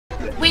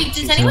Wait,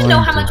 does anyone know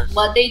how much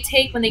blood they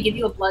take when they give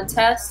you a blood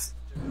test?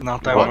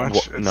 Not that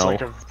much. It's no.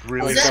 like a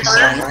really Is it simple.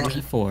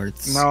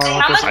 3/4. No.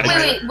 How much?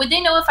 Wait. Would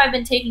they know if I've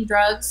been taking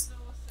drugs?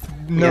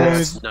 No.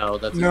 Yes. No,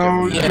 that's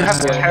No. a You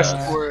have to test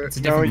for It's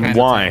it. a different kind of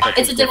Why? test.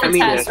 It's a different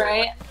test,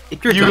 right?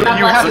 You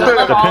have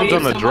to. Depends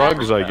on the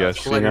drugs, I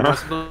guess. You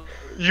know.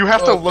 You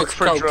have to look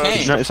for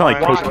drugs. It's not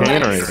like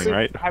cocaine or anything,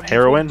 right?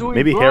 Heroin?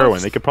 Maybe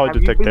heroin. They could probably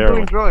detect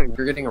heroin.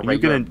 You're getting a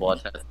regular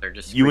blood test. They're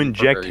just You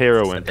inject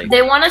heroin.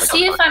 They want to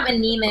see if I'm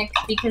anemic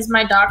because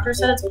my doctor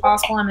said it's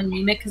possible I'm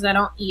anemic because I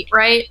don't eat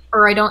right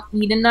or I don't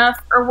eat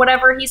enough or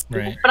whatever he's.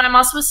 Right. But I'm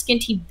also a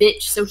skinty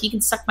bitch, so he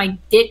can suck my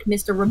dick,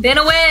 Mr.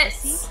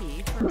 Rabinowitz.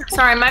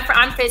 Sorry, I'm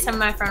FaceTiming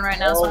my friend right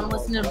now, so I'm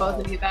listening to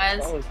both of you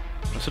guys.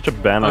 That's such a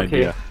bad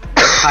idea.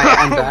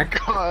 Hi, I'm back.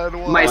 God,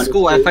 My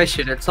school Wi-Fi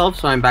shit itself,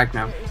 so I'm back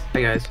now.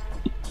 Hey guys.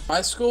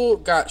 My school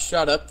got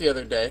shut up the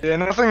other day. Yeah,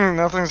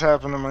 nothing's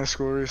happened in my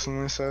school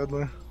recently,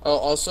 sadly. Oh,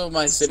 also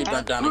my city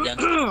burnt down again.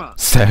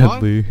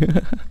 Sadly.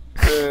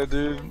 Yeah,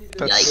 dude.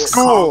 That's Yikes.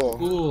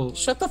 school.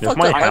 Shut the If fuck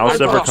my up.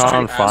 house I ever bought caught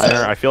on street fire,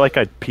 acid. I feel like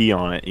I'd pee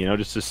on it, you know,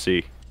 just to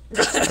see.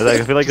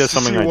 I feel like that's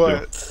something I'd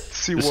do.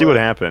 To see what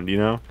happened, you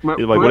know? Like,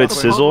 would it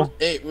sizzle?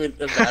 It would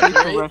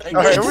evaporate.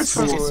 Alright, it would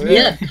sizzle.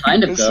 Yeah,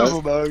 kind of It does.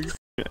 sizzle, dog.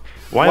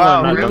 Why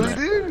Wow, have I not really, done that?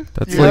 dude?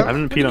 That's Yeah. like- I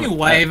haven't peed on it.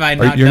 Why have I Are-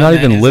 not you're done not that?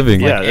 even Is it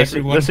living. like Yeah, that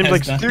everyone seems has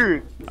like- done?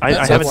 Dude. I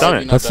haven't done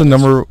it. That's the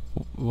number.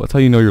 That's how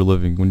you know you're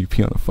living, when you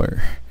pee on a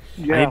fire.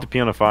 I need to pee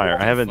on a fire.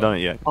 I haven't done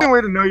it yet. The only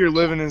way to know you're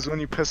living is when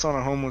you piss on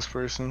a homeless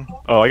person.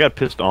 Oh, I got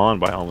pissed on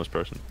by a homeless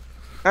person.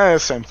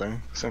 Same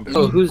thing. Same thing.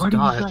 Oh, who's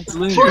God?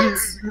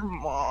 Your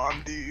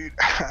mom, dude.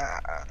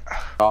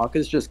 Doc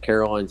is just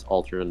Caroline's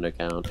alternate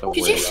account. Don't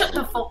Could worry you shut the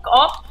about fuck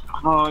up?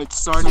 Oh, it's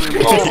starting.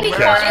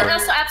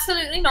 That's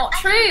absolutely not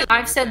true.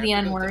 I've said the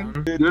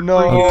N-word. No.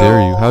 How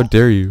dare you? How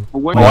dare you?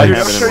 Dude, I I'll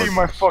haven't show in you one.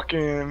 my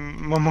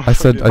fucking. I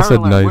said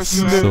nice.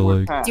 So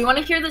like. Do you want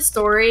to hear the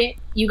story?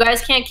 You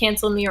guys can't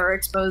cancel me or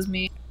expose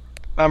me.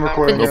 I'm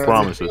recording. No it.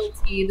 promises.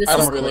 This I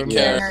is don't really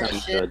ignorant care.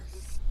 Sounds shit. good.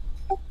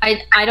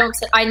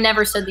 I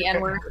never said the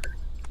N-word,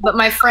 but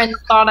my friend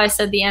thought I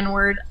said the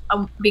N-word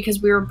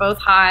because we were both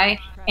high,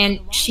 and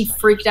she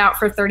freaked out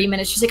for 30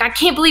 minutes. She's like, I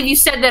can't believe you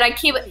said that. I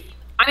can't.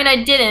 I mean,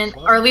 I didn't,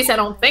 or at least I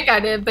don't think I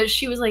did. But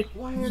she was like,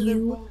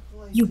 you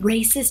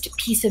racist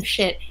piece of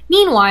shit.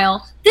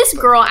 Meanwhile, this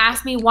girl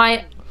asked me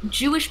why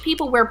Jewish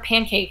people wear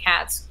pancake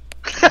hats.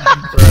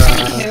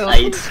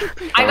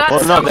 Anywho, I got Well,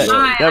 so no,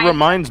 high. that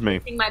reminds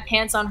me. My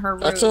pants on her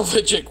roof. That's a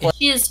legit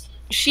question.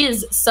 She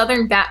is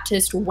Southern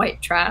Baptist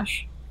white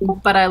trash,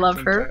 but I love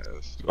her.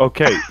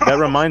 Okay, that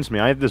reminds me.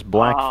 I have this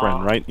black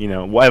friend, right? You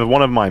know, I have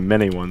one of my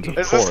many ones, of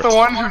Is course. this the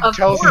one who Of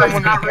tells course,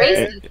 someone not to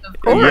gay? racist. Of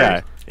course.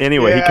 Yeah.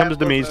 Anyway, he Yeah, comes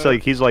to me.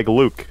 He's like,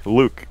 Luke,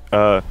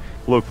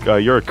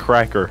 you're a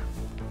cracker.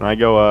 And I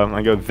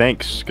go,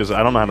 thanks, because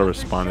I don't know how to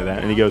respond to that.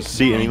 And he goes,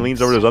 see, and he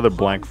leans over to his other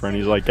black friend.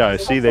 He's like,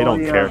 guys, see, they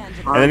don't care.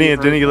 And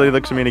then he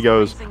looks at me and he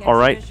goes, all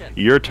right,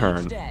 your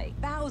turn.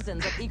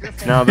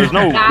 Now, there's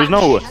no,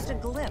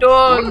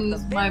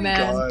 Done, my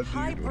man. God,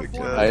 dude, what a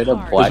guy. I had a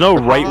black. there's no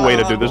right way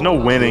to do. There's no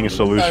winning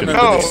solution to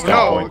No, this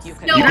no.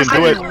 standpoint. No, You can do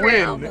I it. think there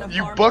is. Win.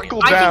 You buckle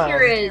I think down.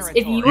 there is.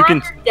 If you You are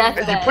can- on your And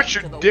you deathbed, put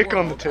your dick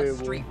on the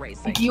table.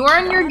 if you are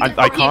on your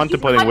I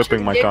contemplated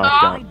whipping my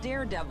cock down.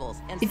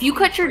 If you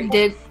cut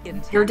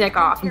your dick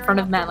off in front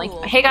of men, like,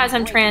 hey guys,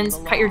 I'm trans,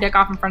 cut your dick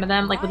off in front of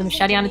them, like with a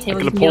machete on the table,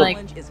 you could've can be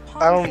pulled-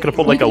 like, I don't. I could have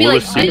pulled like a You can be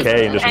Louis like,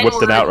 C.K. and just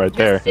whipped it out right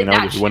there. You know,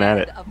 just went at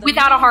it.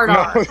 without a hard No,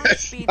 R.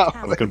 that's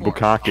not. Looking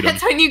bukkake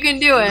That's when you can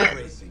do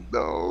it.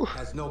 No.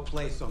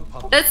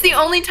 That's the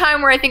only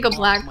time where I think a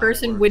black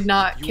person would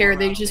not care.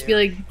 They'd just be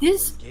like,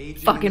 this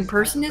fucking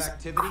person is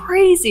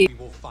crazy.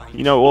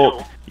 You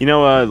know,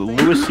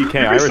 Louis C.K.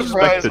 I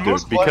respect the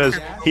dude because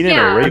he didn't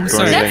Yeah, rape or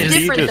sorry, anything. that's He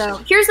different just,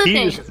 though. Here's the he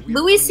thing: just-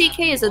 Louis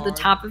C.K. is at the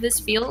top of his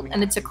field,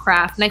 and it's a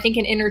craft. And I think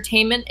in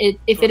entertainment,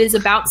 if it is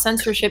about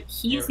censorship,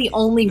 he's the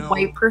only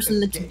white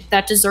person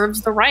that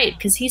deserves the right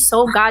because he's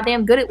so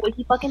goddamn good at what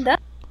he fucking does.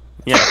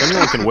 Yeah, if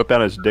anyone can whip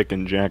out his dick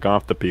and jack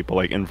off to people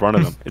like in front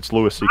of them, it's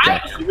Louis C.K.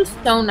 He was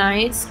so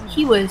nice.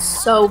 He was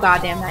so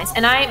goddamn nice.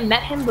 And I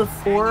met him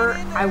before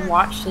I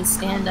watched his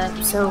stand-up.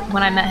 So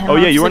when I met him, Oh,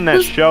 I yeah, was you were like, in that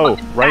 "Who's the show,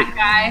 fucking right? fat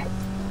guy?"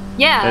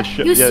 Yeah, That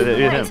show- he was yeah, super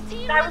yeah, nice. him.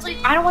 And I was like,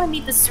 I don't want to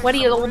meet this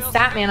sweaty old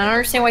fat man. I don't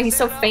understand why he's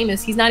so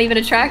famous. He's not even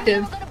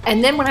attractive.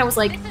 And then when I was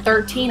like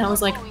 13, I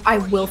was like, I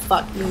will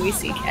fuck Louis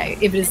C.K.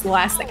 if it is the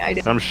last thing I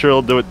do. I'm sure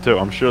he'll do it too.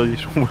 I'm sure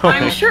he's willing.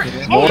 I'm sure.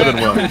 More than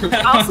willing.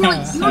 Also,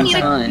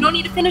 like, you don't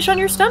need to finish on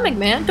your stomach,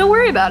 man. Don't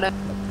worry about it.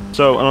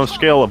 So on a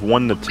scale of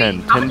 1 to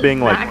 10, 10 being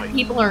Black like,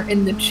 people are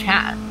in the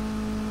chat.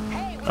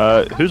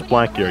 who's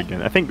black here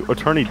again? I think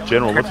Attorney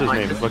General. What's his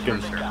name? Fucking,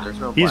 There's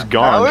no he's black.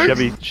 gone. Alex?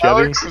 Chevy.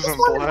 Alex I isn't just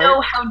want to black.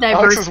 know how Alex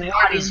diverse is the white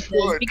audience as is.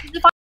 fuck. Because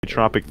if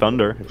Tropic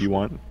Thunder, if you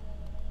want.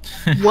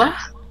 what?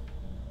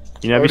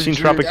 You know, have you seen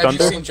Tropic Have you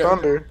Thunder? seen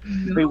Thunder.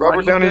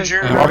 Robert Downey Jr.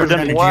 Robert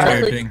Downey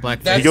Jr. doing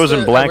blackface. He goes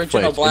in the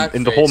original blackface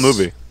in the whole blackface.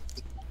 movie. It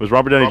was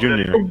Robert Downey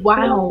Jr.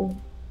 Wow.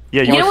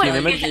 Yeah, You know want what? to see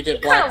an image? He did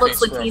It kind of looks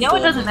blackface like Latino. It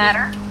doesn't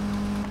matter.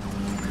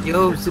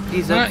 Yo,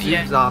 zippity zip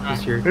Yeah. zoobs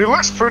officer. He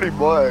looks pretty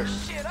black.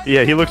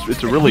 Yeah, he looks.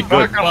 It's really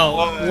good.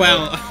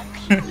 Well.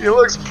 He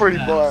looks pretty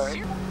black.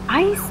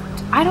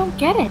 I don't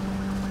get it.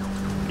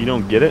 You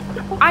don't get it?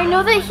 I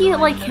know that he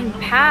like can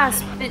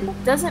pass, but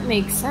it doesn't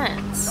make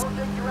sense.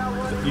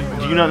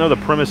 Do you not know the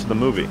premise of the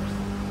movie?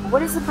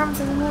 What is the premise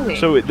of the movie?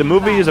 So the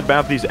movie is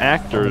about these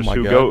actors Oh my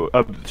who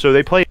God. go. So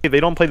they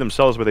don't play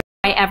themselves, but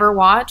I ever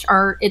watch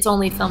are it's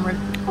only film.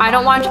 I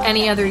don't watch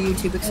any other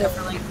YouTube except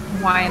for like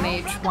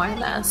YMH,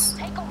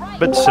 YMS.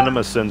 but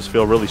cinema sins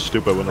feel really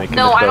stupid when they commit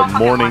No, I the don't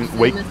fucking morning watch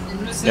wake.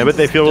 CinemaSins. Yeah, but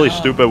they feel really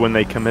stupid when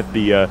they commit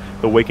the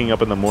waking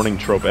up in the morning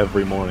trope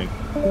every morning.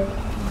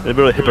 They're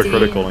really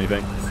hypocritical, I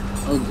think.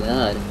 Oh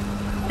god.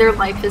 Their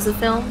life is a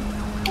film,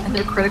 and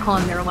they're critical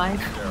in their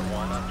life.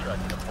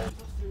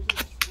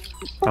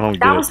 I don't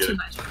That get was it. too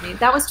much for me.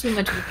 That was too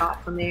much of a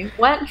thought for me.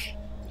 What?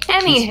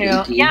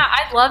 Anywho, yeah,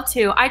 I'd love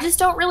to. I just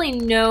don't really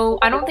know.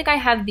 I don't think I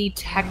have the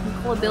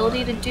technical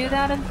ability to do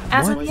that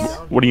as of yet.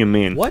 What do you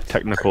mean? What?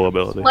 Technical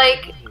ability?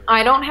 Like,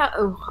 I don't have.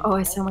 Oh,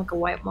 I sound like a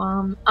white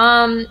mom.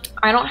 I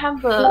don't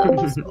have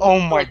the. Oh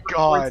my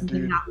god,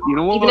 dude. You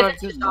know Even what if I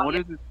it's just just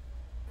audio. noticed?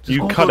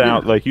 You cut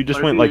out, like, you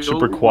just went, like,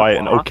 super quiet,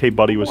 and OK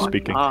Buddy was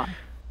speaking.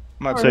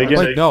 My Say again?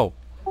 Like, no.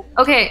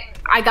 Okay,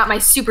 I got my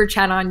super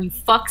chat on, you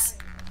fucks,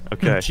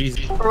 Okay.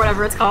 or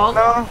whatever it's called.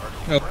 No.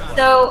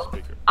 So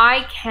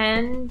I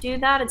can do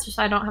that. It's just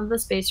I don't have the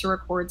space to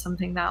record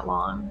something that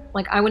long.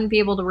 Like I wouldn't be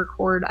able to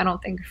record. I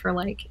don't think for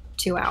like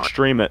 2 hours.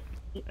 Stream it.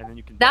 And then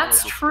you can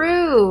That's download it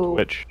true. to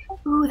Twitch.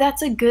 Ooh,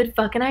 that's a good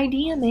fucking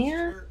idea,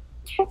 man.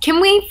 Can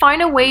we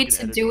find a way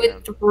to do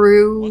it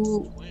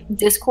through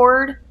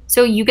Discord?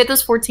 So you get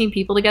those 14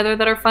 people together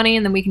that are funny,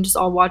 and then we can just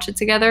all watch it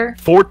together.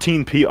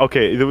 14 people.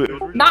 Okay.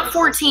 Not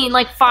 14,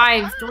 like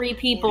 3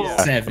 people. I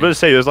was about to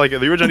say, there's like the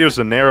original idea was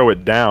to narrow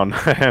it down.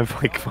 I have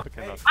like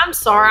fucking. I'm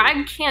sorry,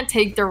 I can't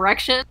take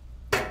direction.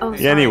 Oh, sorry.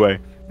 Yeah, anyway,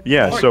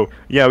 yeah. So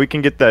yeah, we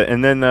can get that,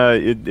 and then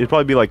it'd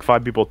probably be like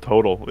 5 people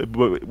total.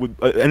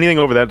 Anything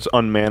over that's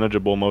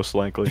unmanageable, most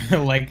likely.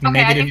 Like Okay,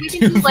 I negative think we 2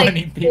 can do funny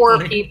like people. 4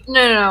 people.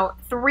 No.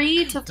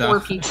 3 to 4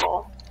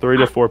 people. 3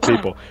 to 4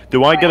 people.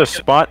 Do I get a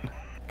spot?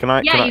 Can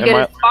I? Yeah, can you I, get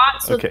am a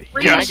spot. So Okay.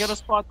 3 Can I I get a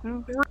spot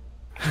too?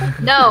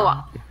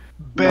 No.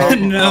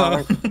 Ben,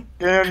 No.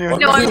 get on your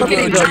No, I'm get on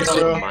kidding. your I knees, don't-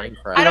 bro.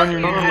 Minecraft. I don't. Get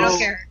on your I don't knees.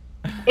 care.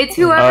 It's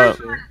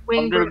whoever's I'm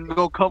wing gonna group.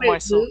 go cut Wait,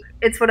 myself. Luke?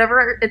 It's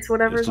whatever. It's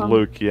whatever's It's on.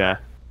 Luke. Yeah.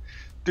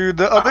 Dude,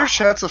 the other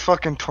chat's a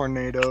fucking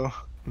tornado.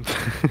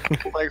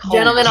 Like, holy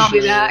Gentlemen, I'll be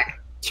shit. back.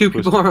 2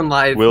 people are on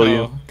live. Will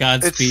you? Oh,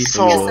 Godspeed. It's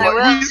so. Yes, I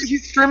will.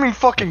 He's streaming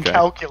fucking Okay.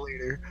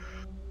 calculator.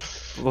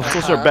 Let's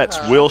place our bets.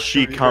 Will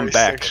she Very come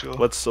back? sexual.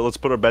 Let's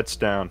put our bets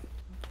down.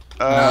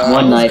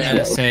 One night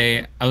I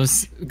show.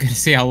 was gonna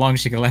see how long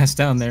she could last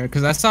down there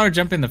because I saw her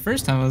jump in the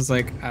first time. I was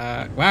like,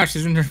 wow,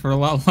 she's in there for a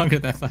lot longer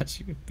than I thought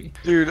she would be.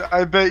 Dude,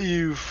 I bet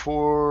you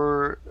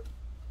for.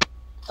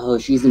 Oh,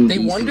 she's in They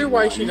DC wonder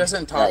why one. she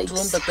doesn't talk to him,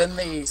 Yikes. but then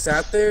they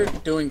sat there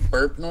doing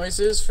burp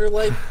noises for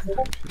like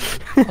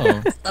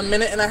Oh, a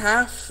minute and a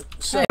half.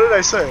 So What did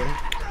I say?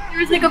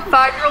 There's like a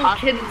 5-year-old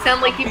kid that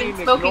sound like he's been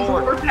smoking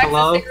 4 packs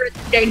Hello? of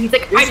cigarettes a day, and he's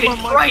like, I've been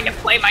trying to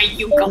play my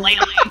ukulele.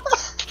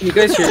 Can you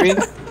guys hear me?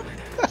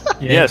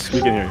 Yes,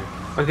 we can hear you.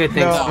 Okay, thanks.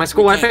 No. My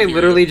school We can't Wi-Fi hear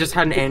literally you. just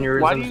had an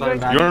Why do aneurysm, you so I'm guys-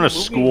 back. You're on a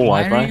school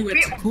why Wi-Fi. are you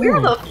at Where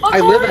school? the fuck I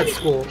live are at you?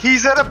 school.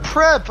 He's at a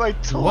prep. I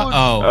told What? you.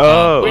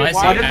 Oh. I see,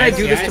 Why did I do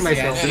see, this to see,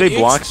 myself? see. Did they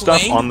block stuff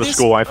explained on the this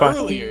school Wi-Fi?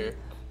 earlier.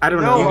 I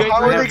don't No, know. You guys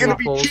how are have they gonna no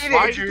be polls.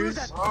 teenagers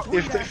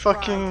if they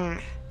fucking?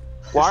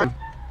 Why?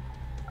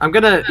 I'm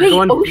gonna Wait, go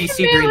on Ocean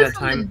BC Man during was that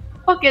from time. the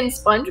fucking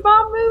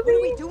SpongeBob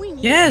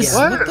movie? Yes.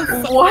 What? What the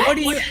fuck? What? What are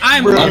you?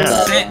 I'm Bro.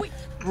 upset.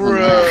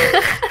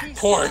 Bro.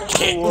 Poor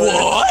kid.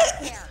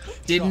 What?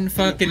 Didn't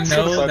fucking Shut the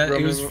know fuck that up,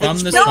 it was man. from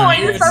the No, I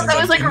Sun. just thought that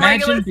was like a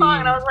regular Imagine song,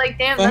 and I being was like,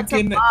 damn, that's a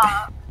fucking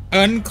bop.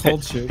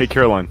 uncultured. Hey,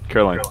 Caroline.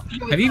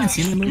 Have you even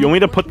seen the movie? You want me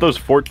to put those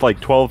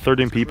 12,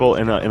 13 people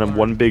in a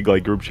one big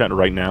like group chat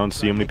right now and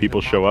see how many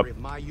people show up?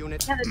 Yeah,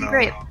 that'd be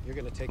great.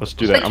 Let's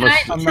do But that. can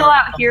I chill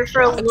out here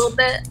for a little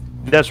bit?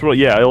 That's what.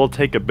 Yeah, it'll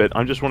take a bit.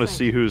 I just want to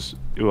see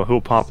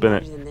who'll pop in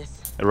it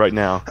right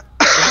now.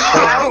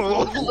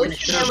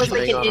 It was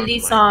like an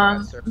indie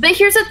song. But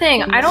here's the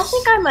thing, I don't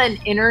think I'm an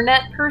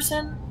internet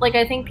person. Like,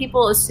 I think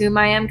people assume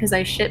I am because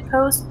I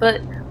shitpost,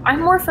 but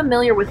I'm more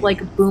familiar with,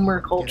 like, boomer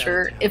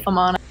culture, if I'm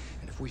honest.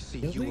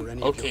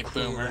 Okay,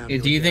 boomer.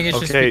 Do you think it's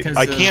just Okay, because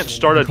I of can't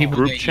start a the people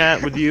group that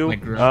chat with you,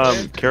 like, grew up?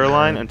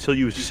 Caroline, until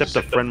you accept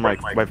a friend my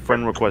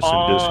friend request in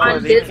On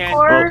Discord.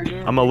 Discord?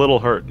 I'm a little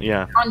hurt.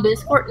 Yeah, On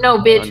Discord? No,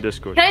 bitch. on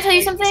Discord. Can I tell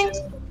you something?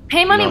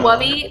 Pay Money No.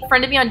 Wubby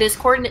friended me on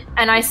Discord,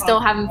 and I still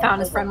haven't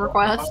found his friend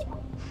request.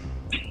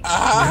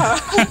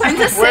 I'm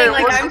just saying,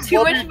 like, I'm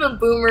too much of a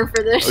boomer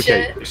for this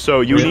Okay, shit.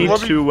 so you need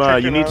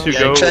to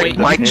go. Check,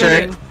 mic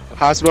check.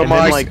 How's And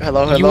then, like,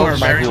 hello, You are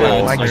very Cool.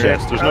 nice. Mic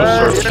checks. There's no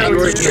Uh, search. yeah,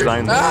 It's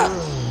designed.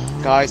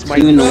 Guys, Too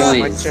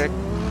annoying.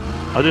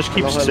 I'll just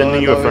keep Hello, hello,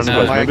 sending you a friend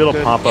hello. request. Maybe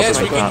it'll pop up Yes,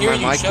 at we the can hear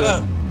top. you. Shut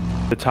up.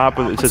 The top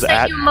of it says Send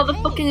at. you a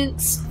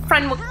motherfucking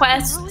friend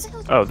request.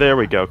 Oh, there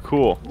we go.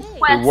 Cool.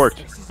 It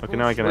worked. Okay,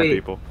 now I can have Wait.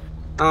 people.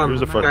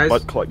 Here's a friend. Guys,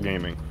 Butt Cluck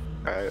Gaming.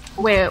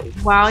 Wait,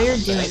 while you're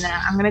doing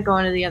that, I'm gonna go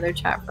into the other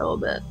chat for a little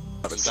bit.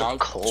 It's so dog.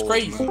 It's cold.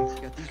 crazy.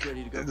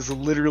 It is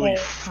literally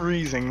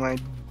freezing. My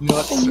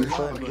nuts are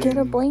fucking. Get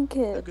a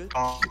blanket.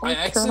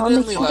 I Turn on the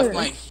accidentally left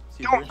my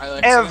Don't I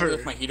accidentally ever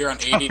left my heater on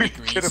 80 get a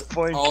degrees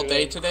blanket. all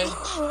day today,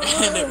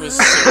 and it was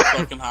so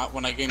fucking hot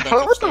when I came back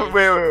What the? upstairs.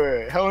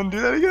 Wait. Helen, do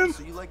that again.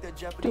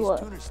 Do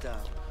what?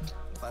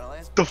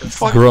 The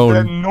fuck Groan.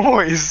 is that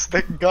noise?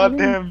 That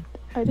goddamn.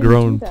 I didn't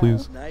Groan, do that.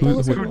 please. That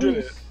was a Who did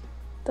it?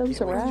 That was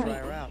a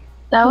rat.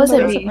 That was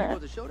That a was me.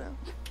 rat.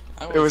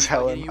 It was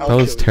Helen. That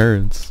was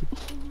Terrence.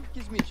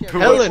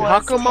 Helen, how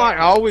come I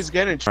always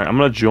get in? Alright, I'm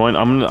gonna join.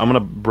 I'm gonna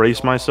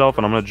brace myself,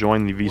 and I'm gonna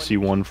join the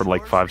VC1 for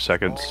like 5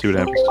 seconds. See what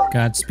happens.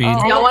 Godspeed.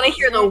 Y'all want to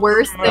hear the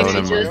worst thing Oh, we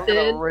never just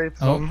did?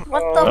 Oh.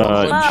 What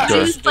the fuck? sure. She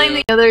was playing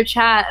the other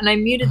chat, and I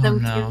muted them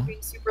because no. they were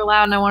being super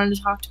loud, and I wanted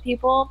to talk to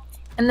people.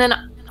 And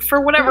then,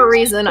 for whatever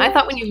reason, I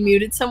thought when you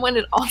muted someone,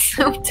 it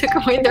also took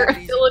away their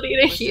ability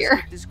to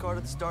hear.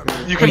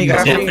 You can You definitely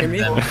definitely- hear me.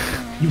 So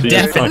you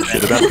just talk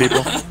shit about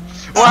people.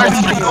 Why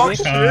did you Oh my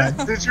talk God.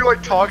 shit? Did you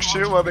like talk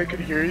shit while they could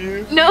hear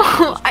you? No,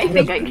 I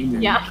think I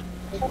can. Yeah.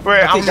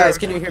 Wait, I'm guys,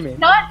 can you hear me?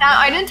 Not now.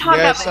 I didn't talk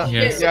Yes, that much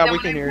yes. shit. Yeah, Then we when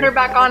can I hear put you. her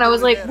back on, I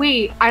was like,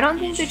 wait, I don't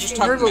think that Just she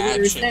talk heard what we mad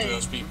were shit to saying.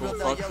 those people.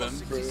 Fuck them.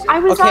 I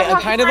was Okay, not I'm talking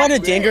kind of on a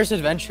shit. dangerous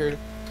adventure.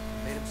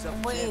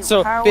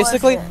 So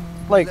basically,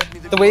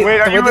 like the way Wait,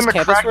 are the you way in this the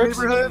campus crack works.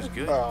 neighborhood?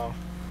 Oh.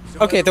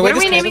 Okay, the way What are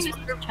this we naming campus.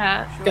 this group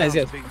chat? Guys,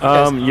 yes.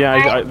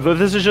 Yeah, but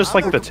this is just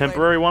like the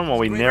temporary one while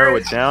we narrow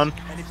it down.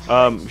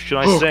 Should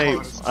I say?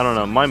 I don't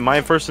know.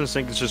 My first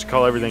instinct is just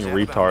call everything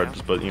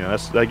retards, but you know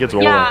that gets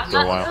old Yeah, after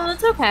a while. no,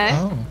 that's okay.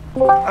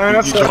 Oh. I mean,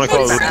 that's You just wanna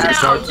call it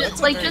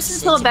No, just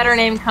until a better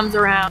name comes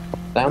around.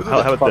 How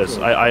about this?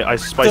 I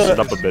spiced it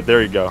up a bit.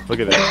 There you go. Look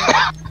at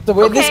that. The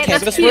way this Okay,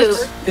 campus that's cute.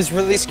 works is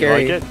really You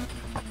scary. like it?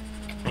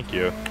 Thank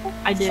you.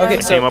 I did. Okay, I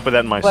so came up with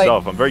that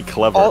myself. I'm very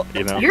clever, all-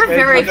 you know. You're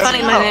very That's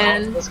funny, my kinda-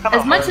 man. that's kinda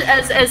As much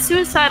hard. as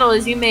suicidal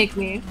as you make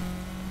me.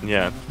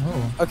 Yeah.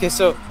 Oh. Okay,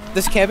 so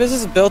this campus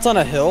is built on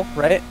a hill,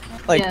 right?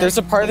 Like Yeah. there's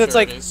a part that's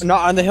Sure like it is.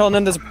 not on the hill, and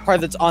then there's a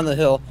part that's on the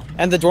hill,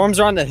 and the dorms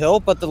are on the hill,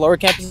 but the lower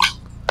campus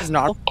is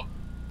not.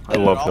 I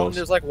love And hills.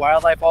 there's like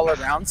wildlife all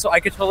around, so I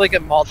could totally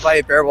get mauled by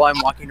a bear while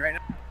I'm walking right now.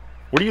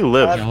 Where do you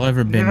live? Y'all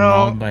ever been know-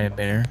 mauled by a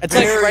bear? It's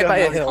like Very right by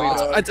a unlikely, hill.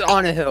 though. It's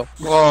on a hill.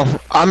 Well,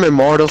 I'm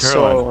immortal,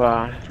 so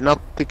Caroline.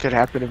 nothing could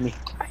happen to me.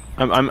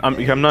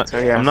 I'm not So,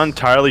 yeah. I'm not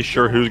entirely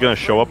sure who's gonna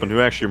show up and who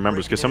actually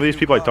remembers, because some of these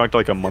people I talked to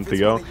like a month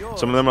ago.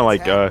 Some of them are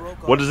like,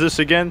 what is this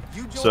again?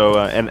 So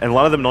and a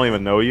lot of them don't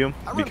even know you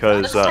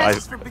because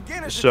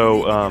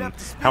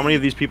how many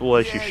of these people will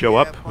actually show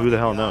up? Who the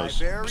hell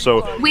knows?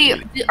 So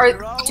Wait,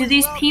 do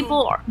these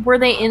people, were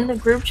they in the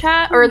group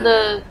chat or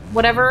the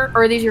whatever,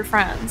 or are these your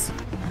friends?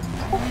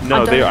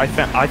 no, I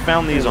I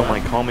found these on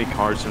like Call Me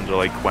Carson's or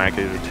like Quack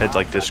or Ted's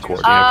like Discord,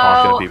 you know,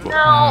 talking to people.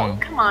 No,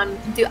 come on,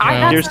 dude.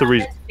 Well, here's the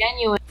reason.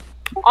 Genuine.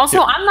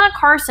 Also, I'm not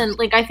Carson.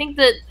 Like, I think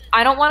that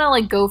I don't want to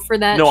like go for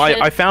that. No,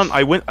 shit.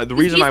 I went. The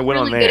reason He's I went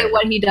really on good there. at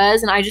what he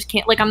does, and I just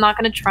can't. Like, I'm not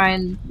gonna try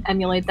and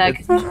emulate that.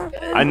 'Cause he's good.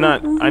 I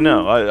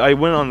know. I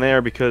went on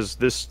there because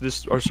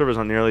our server is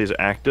not nearly as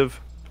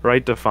active,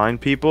 right? To find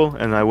people,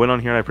 and I went on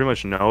here and I pretty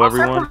much know I'll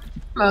start everyone.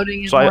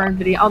 promoting it So more in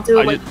video. I'll do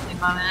I it like just- a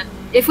comment.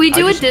 If we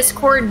do I a just-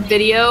 Discord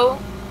video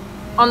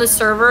on the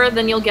server,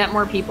 then you'll get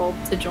more people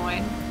to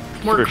join.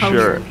 More For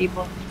coherent sure.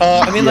 people.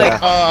 I mean,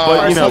 like,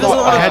 But you know, there's a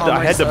lot I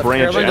of had to stuff.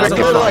 branch Caroline out does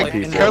to a lot of, find like,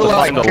 people. Caroline, To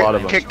find a lot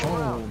of them. kick-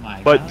 Oh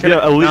my But god. yeah,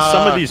 at least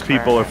some of these crap.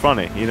 people are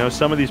funny. You know,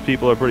 some of these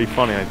people are pretty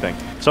funny. I think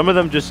some of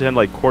them just had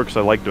like quirks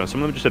I liked doing.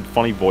 Some of them just had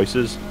funny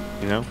voices.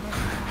 You know.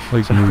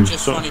 Like me.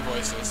 Just funny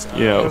voices.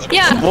 You know.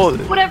 Yeah, Well,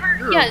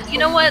 whatever. Yeah, you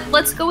know what?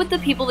 Let's go with the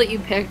people that you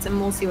picked, and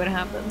we'll see what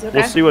happens. Okay.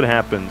 we'll see what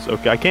happens.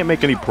 Okay, I can't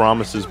make any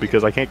promises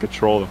because I can't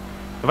control them.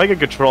 If I could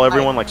control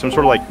everyone like some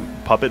sort of like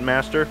puppet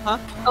master,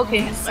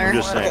 Okay, I'm sir.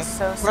 just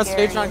saying. We're on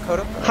stage on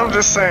Coda. I'm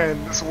just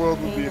saying, this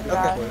world would be a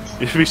different place.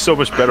 It'd be so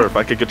much better if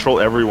I could control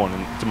everyone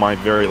and to my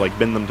very like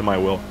bend them to my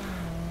will.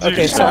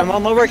 Okay, so I'm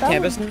on lower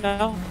campus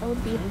now. That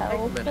would be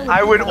hell. That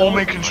I would be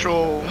only hell.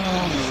 control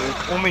you,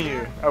 only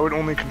you. I would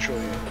only control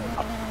you.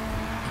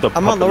 The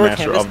I'm on puppet lower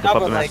master campus of the now,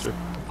 puppet but, like, master.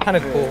 Kind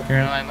of cool.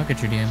 Caroline, look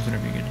at your DMs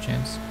whenever you get a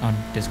chance on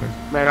Discord.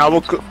 Man, I will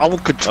control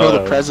the It's not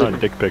a president.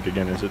 dick pic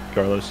again, is it,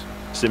 Carlos?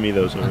 Send me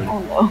those already. Oh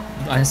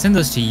no. I send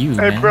those to you,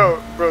 Hey, man.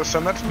 bro,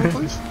 send that to me,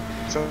 please.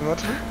 Send that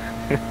to me.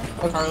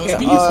 Carlos, Okay,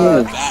 can you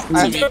send that to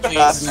I'm me, gonna please?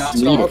 pass now,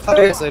 so I'll talk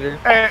to you guys later.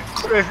 Hey,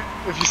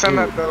 if you send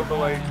that though, but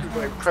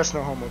like press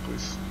no homo,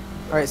 please.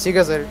 Alright, see you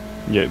guys later.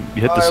 Yeah,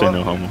 you hit the I say love-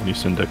 no homo when you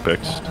send dick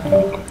pics.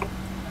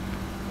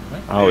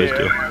 I always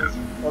do.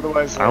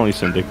 Otherwise, I only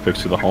send dick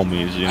pics to the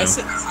homies, you know.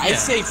 I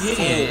say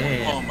full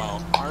Yeah.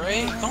 homo,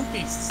 alright? Don't be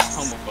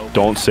homophobic.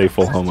 Don't say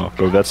full homo,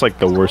 bro. That's like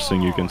the worst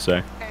thing you can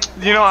say.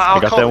 you know, I'll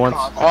I got call that the once.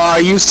 cops. Oh,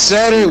 you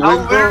said it, I'll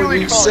Wing bro.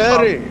 literally You call said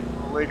the it.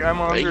 cops. Like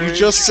I'm on. You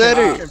just said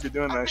I it. can't be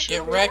doing that shit.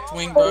 Get wrecked,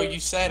 Wing Bro, you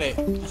said it.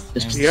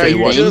 Just Yeah, Say you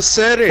what? just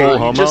said it. Full You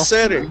homo? just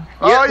said it.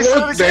 Oh, Yeah, you said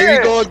look, it there you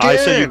again. go again. I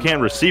say you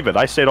can't receive it.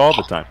 I say it all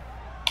the time.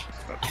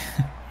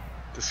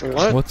 Disgusting.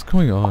 What? What's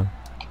going on?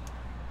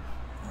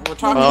 We're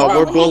talking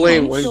We're about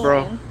bullying Wing Wing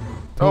bro.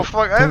 Oh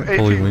fuck, I have Don't 8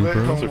 bully feet me, lit.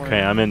 bro. Don't It's worry.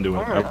 okay, I'm into it.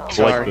 I like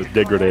Sorry. the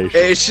degradation.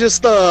 It's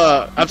just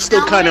I'm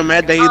still kind of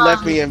mad that he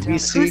left me in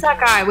Who's VC. that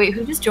guy? Wait,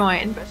 who just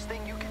joined?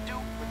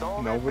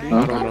 Nobody?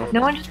 I don't know.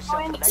 No one just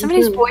joined?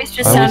 Somebody's voice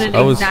just I was- sounded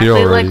I was here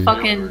exactly like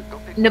already.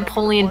 fucking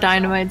Napoleon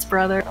Dynamite's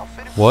brother.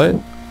 What?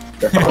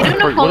 You know What does he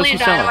Napoleon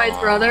sound like?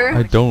 Dynamite's brother?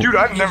 I don't. Dude,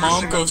 I've Your never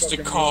mom seen goes to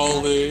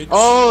college.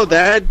 Oh,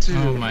 that dude.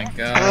 Oh my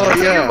god.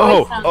 Oh yeah.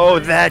 Oh,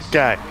 that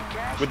guy.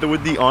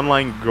 With the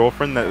online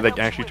girlfriend that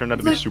actually turned out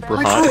to be super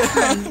hot.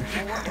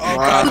 Oh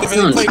god, they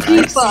sounds play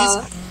nice.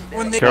 ICs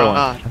when they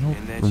Caroline. I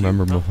don't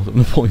remember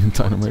Napoleon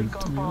Dynamite.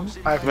 To be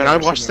honest. Man, I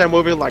watched that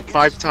movie like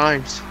 5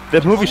 times.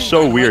 That movie's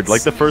so weird.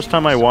 Like the first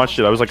time I watched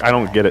it, I was like, I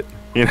don't get it.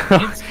 You know?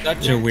 It's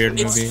such a weird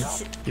movie.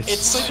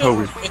 It's like so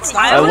weird. it's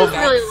not I always love-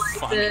 that really liked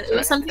funny. it. It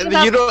was something And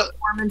about you know, the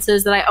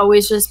performances that I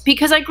always just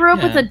because I grew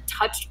up with Yeah. a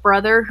touched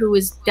brother who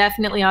was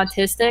definitely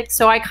autistic,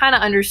 so I kind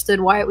of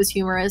understood why it was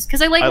humorous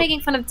because I like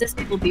making fun of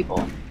disabled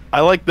people. I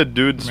like the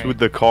dudes Right. with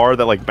the car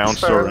that like bounced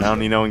Fair.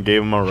 around, you know, and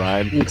gave him a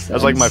ride. Makes That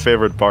was like my sense.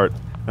 favorite part.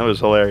 That was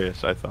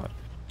hilarious, I thought.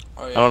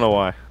 Oh, yeah. I don't know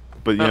why.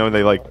 But you know,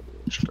 they like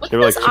Look They at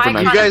were, like, this super icon nice.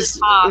 at You the guys-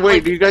 top, wait,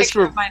 like, do you guys picture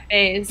re- of my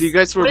face. do you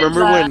guys What is remember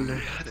that? when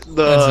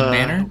That's a the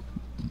banner?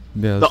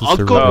 Yeah, the it's a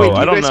uncle? server. Oh, Wait, do I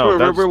you don't guys know.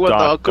 remember That's when the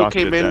Doc. uncle Doc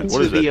came did that. into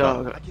What is it, the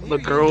Doc? the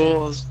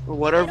girls or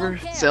whatever,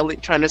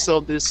 trying to sell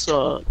this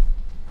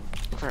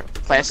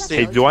plastic?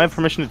 Hey, do I have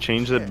permission to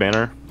change that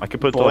banner? I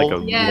could put like a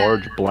Bowl? Yeah.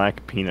 large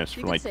black penis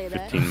for like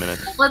 15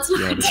 minutes. Let's not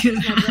Yeah. do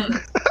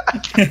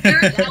that. There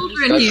are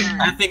children here.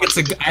 I think it's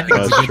a good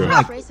true.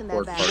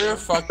 look. You're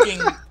fucking.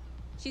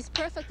 She's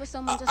perfect for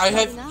someone just I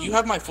starting have out. you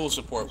have my full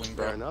support, wing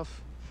bro.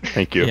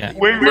 Thank you. Yeah.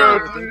 Wing No.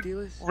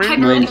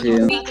 Mine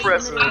too.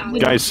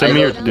 Guys, send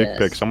me your Yes. dick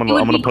pics. I'm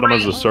gonna put them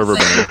as a server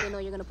banner. Shit,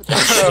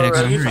 I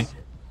gotta hurry.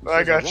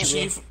 I got you.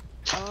 Chief, Do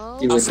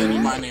I'll it, send you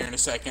man. mine here in a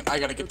second. I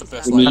gotta get the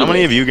best We need light. How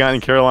many of you got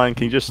in Caroline?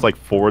 Can you just like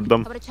forward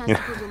them?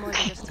 Yeah.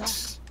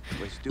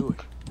 So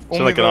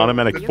Only like an the-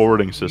 automatic the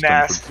forwarding system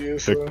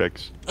nastiest, for dick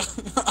pics.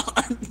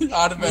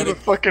 Automatic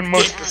the fucking dick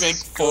most pic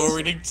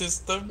forwarding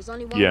system. There's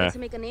only one Yeah. way to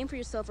make a name for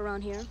yourself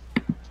around here.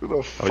 Who the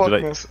Oh, fuck did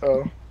I- miss?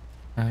 Oh.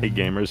 Hey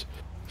gamers.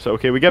 So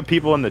okay, we got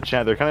people in the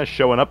chat. They're kind of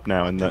showing up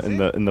now in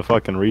the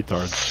fucking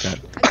retards chat.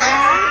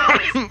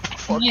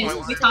 Fuck Yes,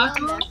 my we talked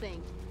about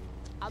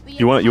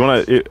You want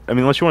I mean,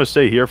 unless you want to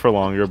stay here for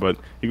longer, but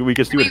we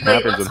can see what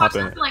happens and let's hop watch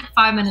in that it. for like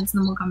 5 minutes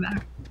and then we'll come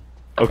back.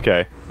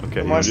 Okay. Okay.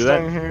 You Am I wanna do that?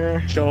 staying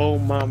here? Show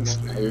mama.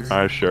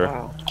 Alright, sure.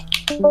 Wow.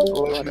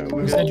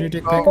 Who said your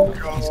dick pic? Oh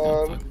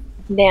god.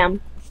 Damn.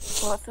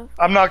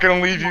 I'm not gonna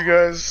leave you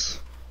guys.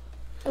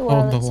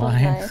 Wow, the that's so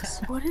line. nice.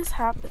 What is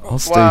happening? I'll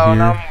stay Wow,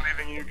 now here. I'm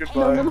leaving you.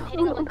 Goodbye.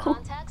 No.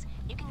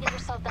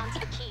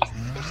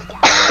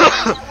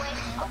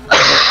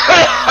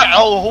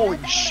 Oh, holy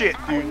shit,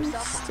 dude.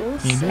 Still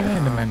Can you do that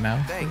into my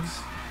mouth?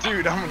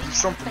 Dude, I'm gonna do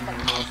something in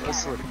your mouth. I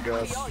swear to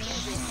God.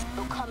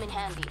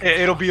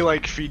 It'll be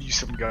like feed you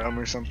some gum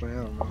or something.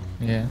 I don't know.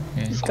 Yeah,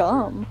 yeah.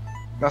 gum.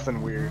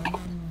 Nothing weird.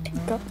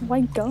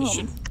 Why gum?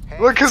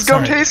 Look, cause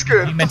gum Sorry. tastes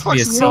good. You meant to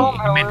be a C. No,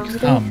 You meant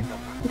cum.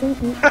 You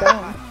don't eat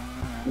gum.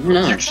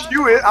 No. You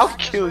chew it, I'll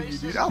kill you,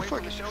 dude. I'll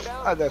fucking.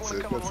 That's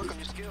it. That's it.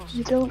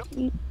 You don't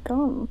eat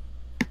gum.